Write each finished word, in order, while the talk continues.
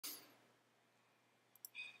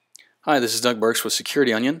Hi, this is Doug Burks with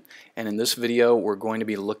Security Onion, and in this video we're going to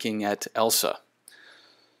be looking at ELSA.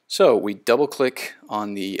 So we double click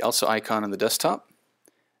on the ELSA icon on the desktop.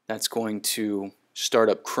 That's going to start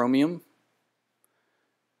up Chromium,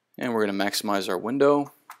 and we're going to maximize our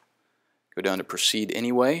window, go down to Proceed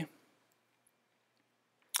Anyway.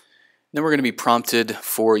 Then we're going to be prompted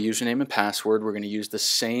for username and password. We're going to use the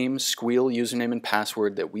same squeal username and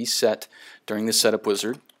password that we set during the setup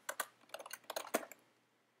wizard.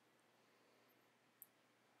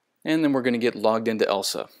 And then we're going to get logged into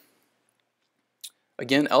ELSA.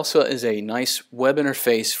 Again, ELSA is a nice web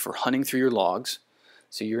interface for hunting through your logs.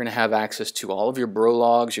 So you're going to have access to all of your bro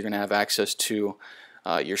logs, you're going to have access to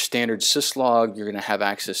your standard syslog, you're going to have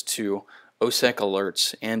access to OSSEC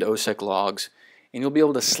alerts and OSSEC logs, and you'll be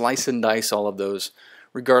able to slice and dice all of those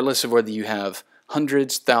regardless of whether you have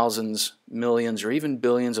hundreds, thousands, millions, or even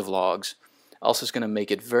billions of logs. ELSA is going to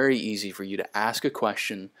make it very easy for you to ask a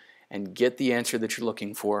question and get the answer that you're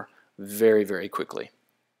looking for very, very quickly.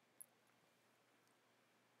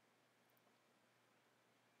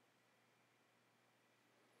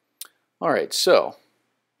 Alright, so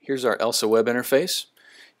here's our ELSA web interface.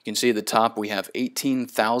 You can see at the top we have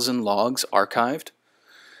 18,000 logs archived.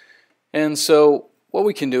 And so what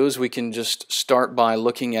we can do is we can just start by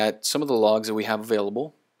looking at some of the logs that we have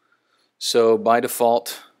available. So by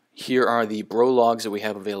default, here are the bro logs that we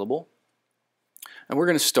have available. And we're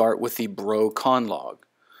going to start with the bro con log.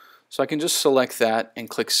 So I can just select that and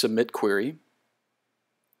click Submit Query.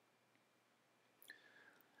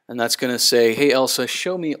 And that's going to say, hey ELSA,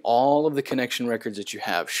 show me all of the connection records that you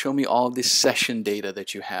have. Show me all of the session data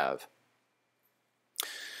that you have.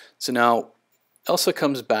 So now ELSA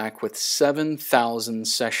comes back with 7,000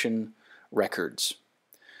 session records.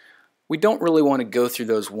 We don't really want to go through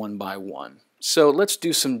those one by one. So let's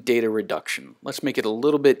do some data reduction. Let's make it a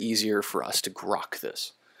little bit easier for us to grok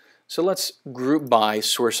this. So let's group by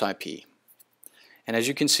source IP. And as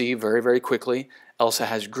you can see very, very quickly, ELSA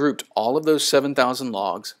has grouped all of those 7,000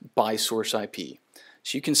 logs by source IP.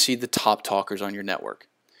 So you can see the top talkers on your network.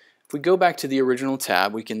 If we go back to the original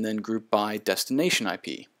tab, we can then group by destination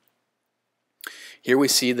IP. Here we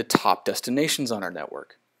see the top destinations on our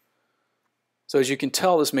network. So as you can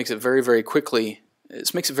tell, this makes it very, very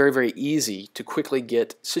easy to quickly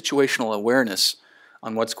get situational awareness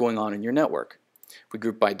on what's going on in your network. If we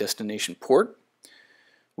group by destination port,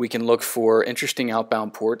 we can look for interesting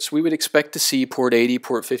outbound ports. We would expect to see port 80,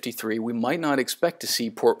 port 53. We might not expect to see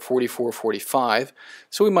port 44, 45,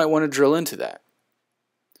 so we might want to drill into that.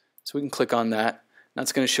 So we can click on that.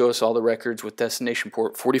 That's going to show us all the records with destination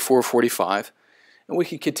port 44, 45, and we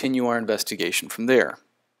can continue our investigation from there.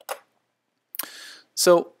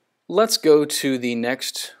 So let's go to the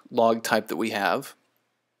next log type that we have,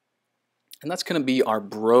 and that's going to be our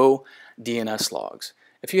bro DNS logs.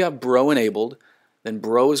 If you have bro enabled, then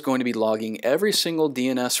bro is going to be logging every single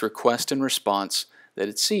DNS request and response that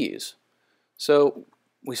it sees. So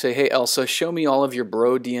we say, hey ELSA, show me all of your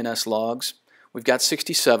bro DNS logs. We've got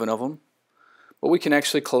 67 of them, but we can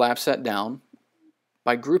actually collapse that down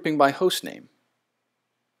by grouping by host name.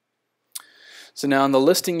 So now in the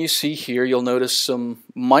listing you see here, you'll notice some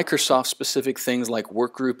Microsoft specific things like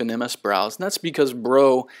Workgroup and MS Browse, and that's because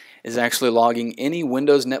bro is actually logging any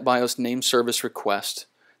Windows NetBIOS name service request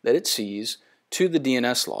that it sees to the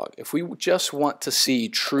DNS log. If we just want to see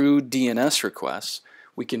true DNS requests,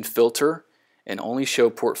 we can filter and only show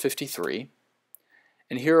port 53,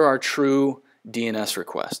 and here are our true DNS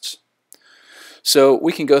requests. So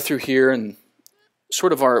we can go through here and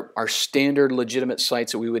sort of our standard legitimate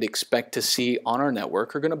sites that we would expect to see on our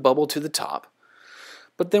network are going to bubble to the top.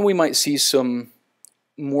 But then we might see some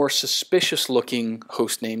more suspicious looking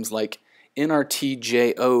host names like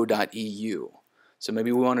nrtjo.eu. So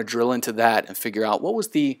maybe we want to drill into that and figure out what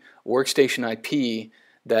was the workstation IP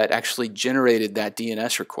that actually generated that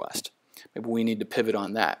DNS request. Maybe we need to pivot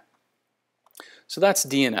on that. So that's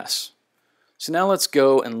DNS. So now let's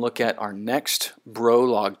go and look at our next bro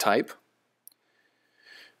log type,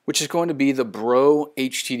 which is going to be the bro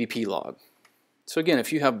HTTP log. So again,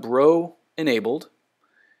 if you have bro enabled,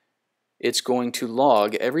 it's going to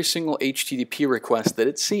log every single HTTP request that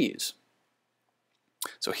it sees.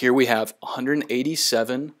 So here we have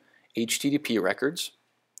 187 HTTP records,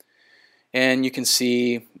 and you can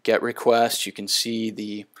see GET requests, you can see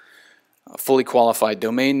the fully qualified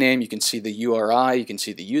domain name, you can see the URI, you can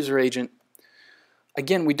see the user agent.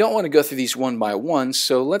 Again, we don't want to go through these one by one,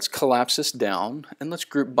 so let's collapse this down and let's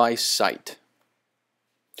group by site.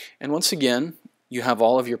 And once again, you have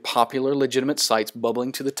all of your popular legitimate sites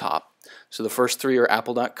bubbling to the top. So the first three are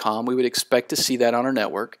apple.com. We would expect to see that on our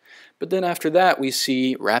network. But then after that, we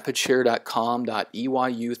see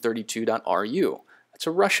rapidshare.com.eyu32.ru. That's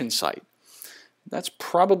a Russian site. That's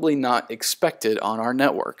probably not expected on our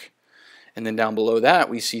network. And then down below that,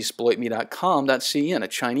 we see exploitme.com.cn, a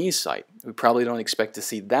Chinese site. We probably don't expect to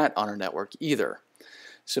see that on our network either.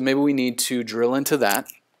 So maybe we need to drill into that.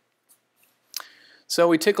 So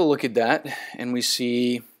we take a look at that, and we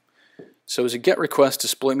see, so as a GET request to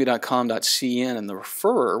exploitme.com.cn, and the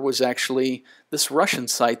referrer was actually this Russian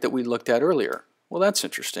site that we looked at earlier. Well, that's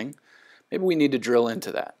interesting. Maybe we need to drill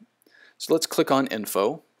into that. So let's click on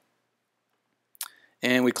Info,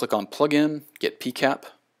 and we click on Plugin, Get PCAP.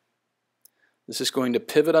 This is going to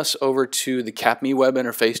pivot us over to the CapMe web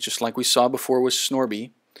interface, just like we saw before with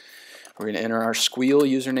Snorby. We're going to enter our Squeal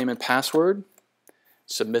username and password,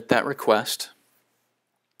 submit that request.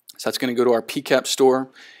 So that's going to go to our PCAP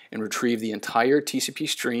store and retrieve the entire TCP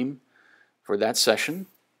stream for that session.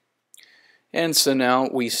 And so now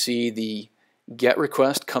we see the GET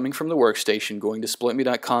request coming from the workstation going to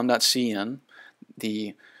exploitme.com.cn.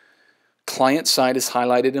 The client side is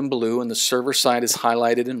highlighted in blue and the server side is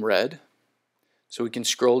highlighted in red. So we can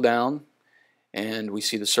scroll down and we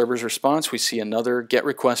see the server's response. We see another GET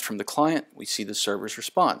request from the client. We see the server's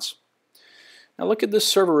response. Now look at this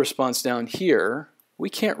server response down here. We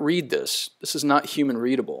can't read this. This is not human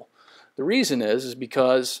readable. The reason is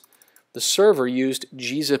because the server used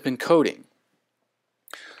gzip encoding.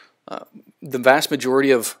 The vast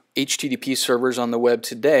majority of HTTP servers on the web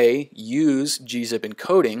today use gzip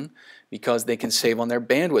encoding because they can save on their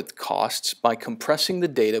bandwidth costs by compressing the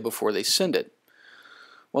data before they send it.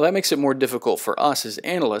 Well, that makes it more difficult for us as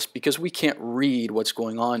analysts because we can't read what's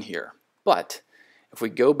going on here. But if we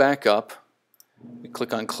go back up, we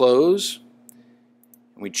click on Close,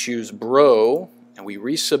 we choose Bro, and we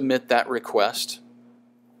resubmit that request.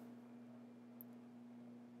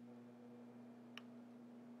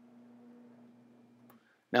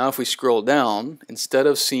 Now if we scroll down, instead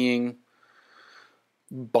of seeing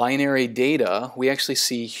binary data, we actually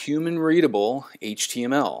see human readable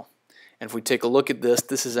HTML. And if we take a look at this,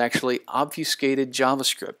 this is actually obfuscated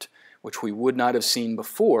JavaScript, which we would not have seen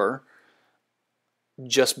before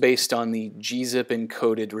just based on the gzip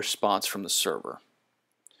encoded response from the server.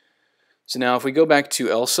 So now if we go back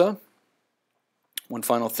to ELSA, one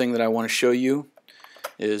final thing that I want to show you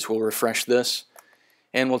is we'll refresh this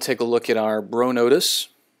and we'll take a look at our Bro notice.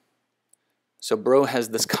 So Bro has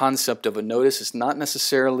this concept of a notice. It's not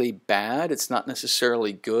necessarily bad, it's not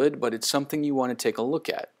necessarily good, but it's something you want to take a look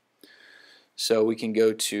at. So we can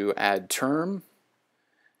go to Add Term,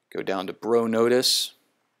 go down to Bro Notice,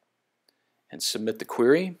 and submit the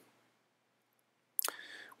query.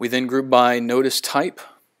 We then group by notice type,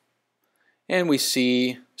 and we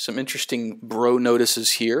see some interesting Bro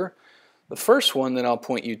notices here. The first one that I'll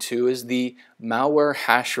point you to is the malware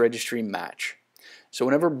hash registry match. So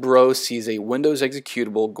whenever Bro sees a Windows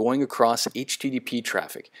executable going across HTTP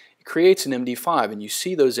traffic, it creates an MD5, and you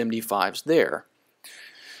see those MD5s there.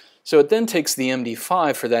 So it then takes the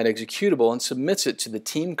MD5 for that executable and submits it to the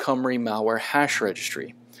Team Cymru malware hash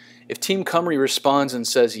registry. If Team Cymru responds and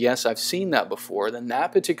says, yes, I've seen that before, then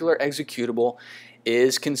that particular executable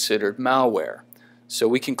is considered malware. So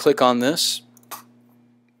we can click on this,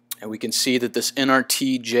 and we can see that this nrtjo.eu,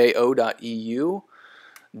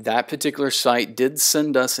 that particular site did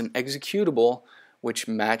send us an executable which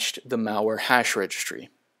matched the malware hash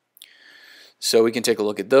registry. So we can take a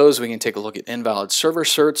look at those. We can take a look at invalid server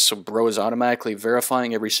certs. So Bro is automatically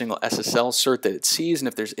verifying every single SSL cert that it sees, and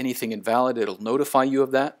if there's anything invalid, it'll notify you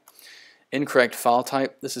of that. Incorrect file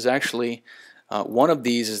type. This is actually, one of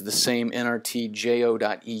these is the same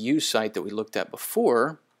nrtjo.eu site that we looked at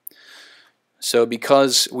before. So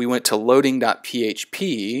because we went to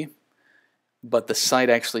loading.php, but the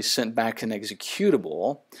site actually sent back an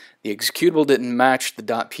executable, the executable didn't match the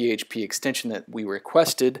 .php extension that we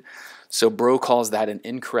requested, so Bro calls that an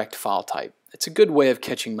incorrect file type. It's a good way of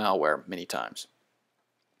catching malware many times.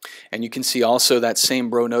 And you can see also that same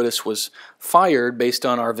Bro notice was fired based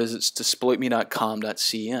on our visits to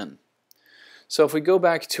exploitme.com.cn. So if we go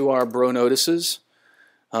back to our Bro notices,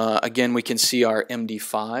 again we can see our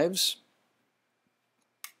MD5s.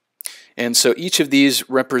 And so each of these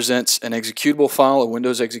represents an executable file, a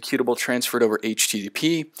Windows executable transferred over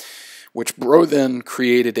HTTP, which Bro then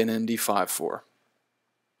created an MD5 for.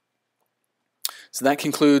 So that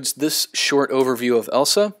concludes this short overview of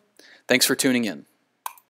ELSA. Thanks for tuning in.